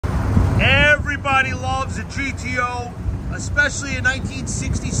Everybody loves a GTO, especially in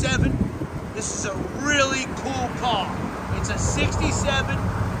 1967. This is a really cool car. It's a 67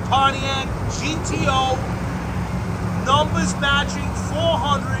 Pontiac GTO, numbers matching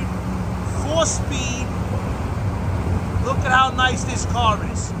 400, 4-speed. Look at how nice this car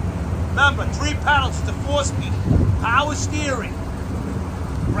is. Remember, 3 pedals, it's a 4-speed, power steering,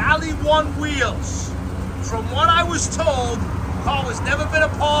 Rally 1 wheels. From what I was told, the car has never been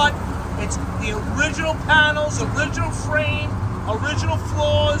apart. It's the original panels, original frame, original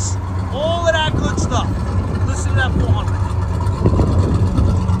floors, all of that good stuff. Listen to that 400.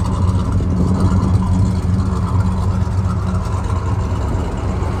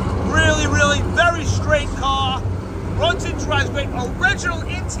 Really, really very straight car. Runs and drives great. Original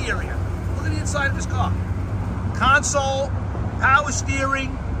interior. Look at the inside of this car. Console, power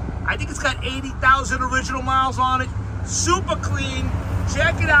steering. I think it's got 80,000 original miles on it. Super clean.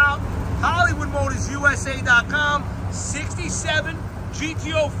 Check it out. HollywoodMotorsUSA.com. 67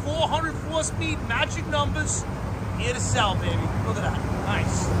 GTO 400 4-speed matching numbers. Here to sell, baby. Look at that.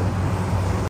 Nice.